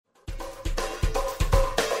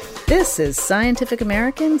This is Scientific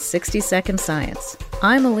American 60-Second Science.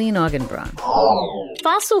 I'm Aline Augenbraun.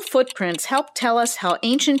 Fossil footprints help tell us how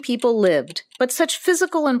ancient people lived, but such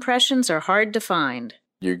physical impressions are hard to find.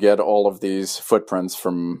 You get all of these footprints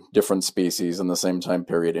from different species in the same time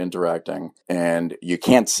period interacting, and you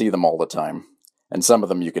can't see them all the time. And some of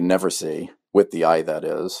them you can never see, with the eye that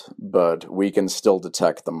is, but we can still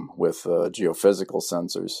detect them with geophysical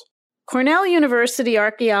sensors. Cornell University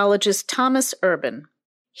archaeologist Thomas Urban.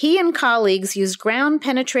 He and colleagues used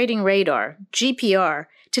ground-penetrating radar, GPR,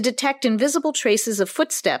 to detect invisible traces of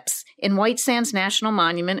footsteps in White Sands National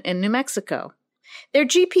Monument in New Mexico. Their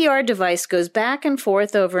GPR device goes back and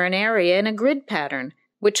forth over an area in a grid pattern,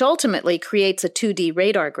 which ultimately creates a 2D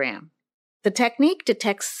radargram. The technique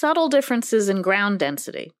detects subtle differences in ground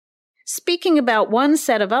density. Speaking about one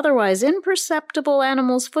set of otherwise imperceptible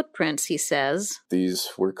animals' footprints, he says, "These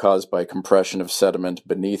were caused by compression of sediment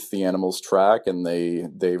beneath the animal's track, and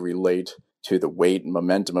they relate to the weight and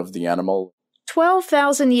momentum of the animal."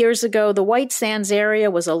 12,000 years ago, the White Sands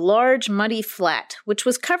area was a large, muddy flat, which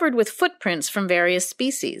was covered with footprints from various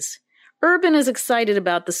species. Urban is excited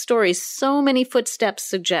about the stories so many footsteps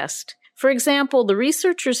suggest. For example, the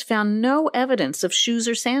researchers found no evidence of shoes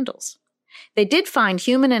or sandals. They did find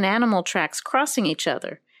human and animal tracks crossing each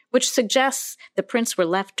other, which suggests the prints were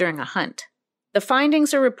left during a hunt. The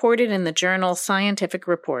findings are reported in the journal Scientific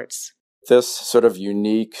Reports. This sort of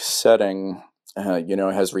unique setting,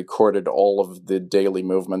 has recorded all of the daily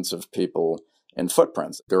movements of people in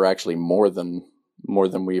footprints. There are actually more than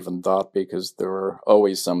we even thought, because there are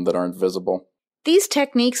always some that aren't visible. These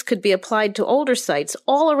techniques could be applied to older sites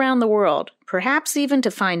all around the world, perhaps even to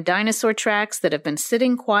find dinosaur tracks that have been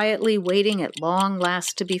sitting quietly waiting at long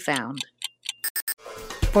last to be found.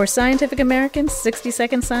 For Scientific American's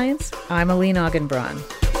 60-Second Science, I'm Aline Augenbraun.